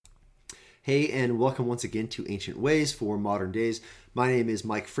Hey, and welcome once again to Ancient Ways for Modern Days. My name is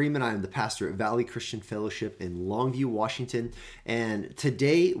Mike Freeman. I am the pastor at Valley Christian Fellowship in Longview, Washington. And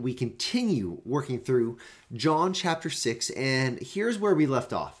today we continue working through John chapter 6. And here's where we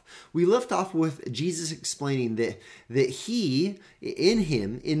left off. We left off with Jesus explaining that he, in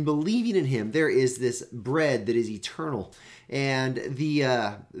him, in believing in him, there is this bread that is eternal. And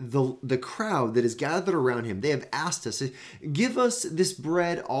the crowd that is gathered around him, they have asked us, give us this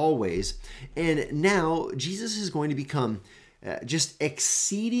bread always. And now Jesus is going to become just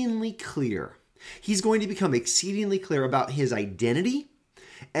exceedingly clear. He's going to become exceedingly clear about his identity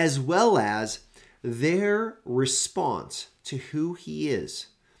as well as their response to who he is.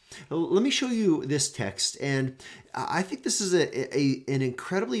 Let me show you this text, and I think this is an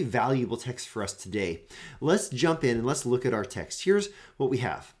incredibly valuable text for us today. Let's jump in and let's look at our text. Here's what we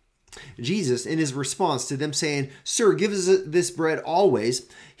have. Jesus, in his response to them saying, "Sir, give us this bread always,"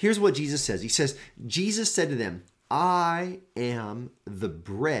 here's what Jesus says. He says, Jesus said to them, "I am the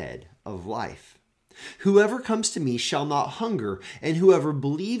bread of life. Whoever comes to me shall not hunger, and whoever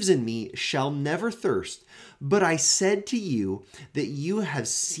believes in me shall never thirst. But I said to you that you have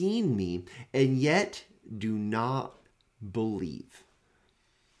seen me, and yet do not believe."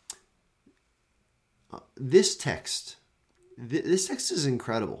 This text is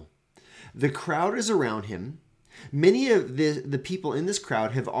incredible. The crowd is around him. Many of the people in this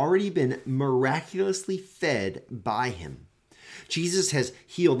crowd have already been miraculously fed by him. Jesus has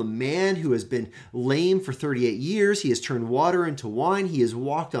healed a man who has been lame for 38 years. He has turned water into wine. He has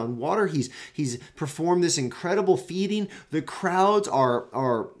walked on water. He's performed this incredible feeding. The crowds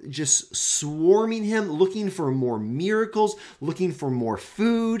are just swarming him, looking for more miracles, looking for more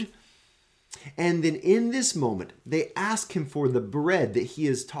food. And then in this moment, they ask him for the bread that he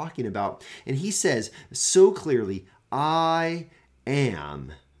is talking about. And he says so clearly, "I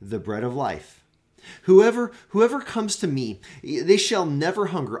am the bread of life. Whoever comes to me, they shall never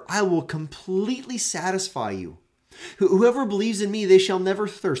hunger. I will completely satisfy you. Whoever believes in me, they shall never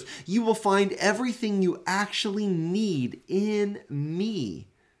thirst. You will find everything you actually need in me.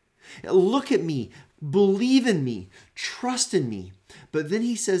 Look at me, believe in me, trust in me." But then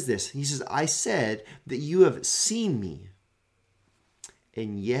he says this. He says, "I said that you have seen me,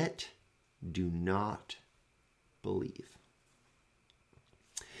 and yet do not believe."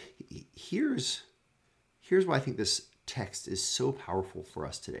 Here's why I think this text is so powerful for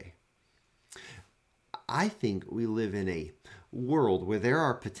us today. I think we live in a world where there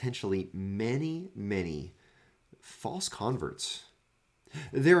are potentially many, many false converts.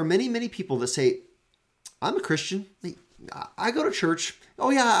 There are many, many people that say, "I'm a Christian. I go to church. Oh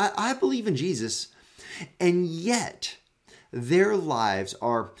yeah, I believe in Jesus." And yet their lives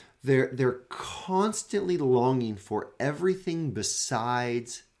are, they're constantly longing for everything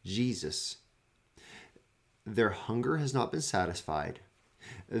besides Jesus. Their hunger has not been satisfied.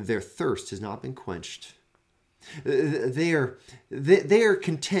 Their thirst has not been quenched. They are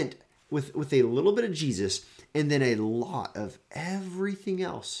content with a little bit of Jesus and then a lot of everything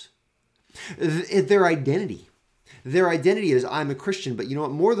else. Their identity is, "I'm a Christian, but you know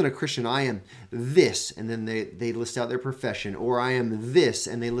what? More than a Christian, I am this." And then they list out their profession, or "I am this,"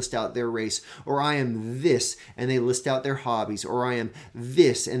 and they list out their race, or "I am this," and they list out their hobbies, or "I am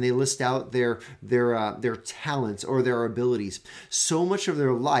this," and they list out their talents or their abilities. So much of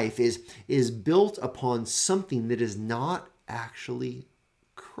their life is built upon something that is not actually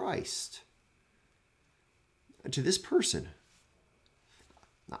Christ. To this person,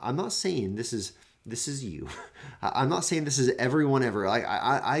 I'm not saying this is you. I'm not saying this is everyone ever.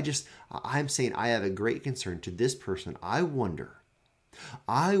 I'm saying I have a great concern to this person. I wonder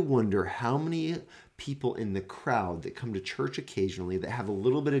how many people in the crowd that come to church occasionally that have a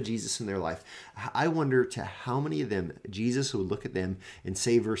little bit of Jesus in their life. I wonder to how many of them Jesus would look at them and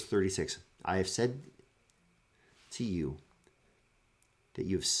say, verse 36, "I have said to you that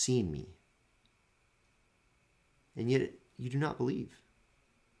you have seen me, and yet you do not believe."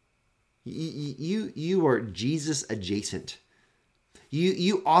 You are Jesus adjacent.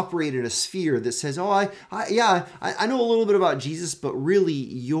 You operate in a sphere that says, "Oh, I know a little bit about Jesus," but really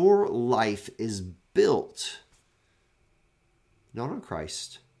your life is built not on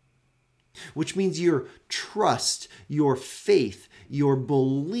Christ, which means your trust, your faith, your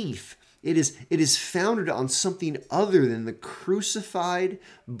belief, it is founded on something other than the crucified,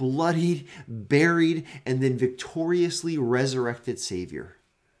 bloodied, buried, and then victoriously resurrected Savior.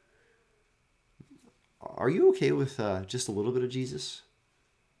 Are you okay with just a little bit of Jesus?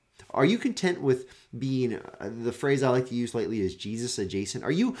 Are you content with being, the phrase I like to use lately is Jesus adjacent?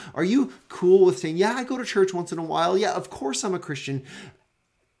 Are you cool with saying, "Yeah, I go to church once in a while. Yeah, of course I'm a Christian,"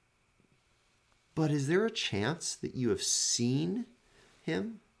 But is there a chance that you have seen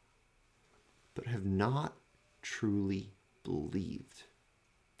him, but have not truly believed?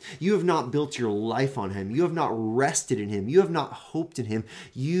 You have not built your life on him. You have not rested in him. You have not hoped in him.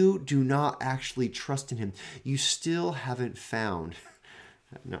 You do not actually trust in him. You still haven't found,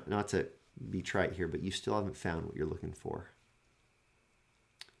 not to be trite here, but you still haven't found what you're looking for.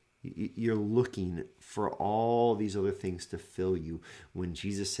 You're looking for all these other things to fill you when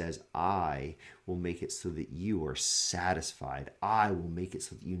Jesus says, I will make it so that you are satisfied. I will make it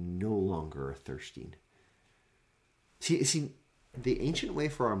so that you no longer are thirsting. See, the ancient way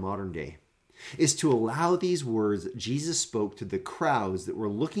for our modern day is to allow these words that Jesus spoke to the crowds that were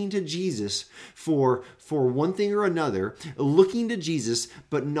looking to Jesus for one thing or another, looking to Jesus,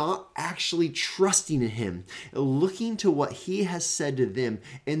 but not actually trusting in him, looking to what he has said to them,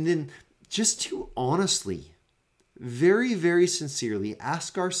 and then just to honestly, very, very sincerely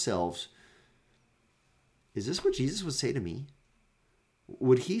ask ourselves, is this what Jesus would say to me?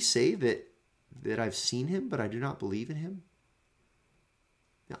 Would he say that I've seen him, but I do not believe in him?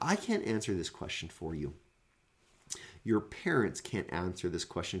 Now, I can't answer this question for you. Your parents can't answer this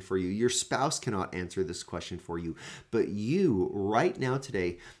question for you. Your spouse cannot answer this question for you. But you, right now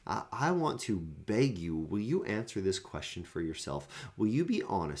today, I want to beg you, will you answer this question for yourself? Will you be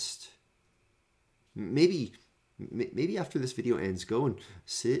honest? Maybe after this video ends, go and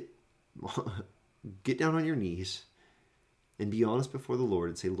sit, get down on your knees, and be honest before the Lord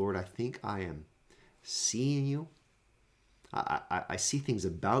and say, Lord, I think I am seeing you. I see things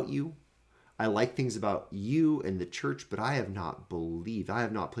about you. I like things about you and the church, but I have not believed. I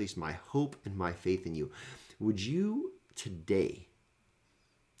have not placed my hope and my faith in you. Would you today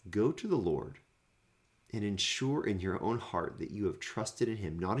go to the Lord and ensure in your own heart that you have trusted in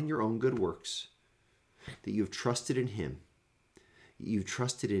him, not in your own good works, that you have trusted in him. You've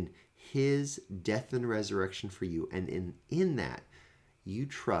trusted in his death and resurrection for you. And in that, you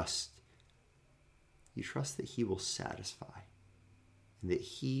trust that he will satisfy and that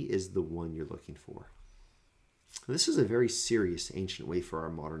he is the one you're looking for. This is a very serious ancient way for our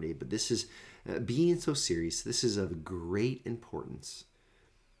modern day, but this is, being so serious, this is of great importance.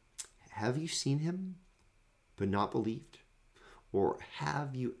 Have you seen him but not believed? Or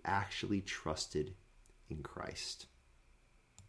have you actually trusted in Christ?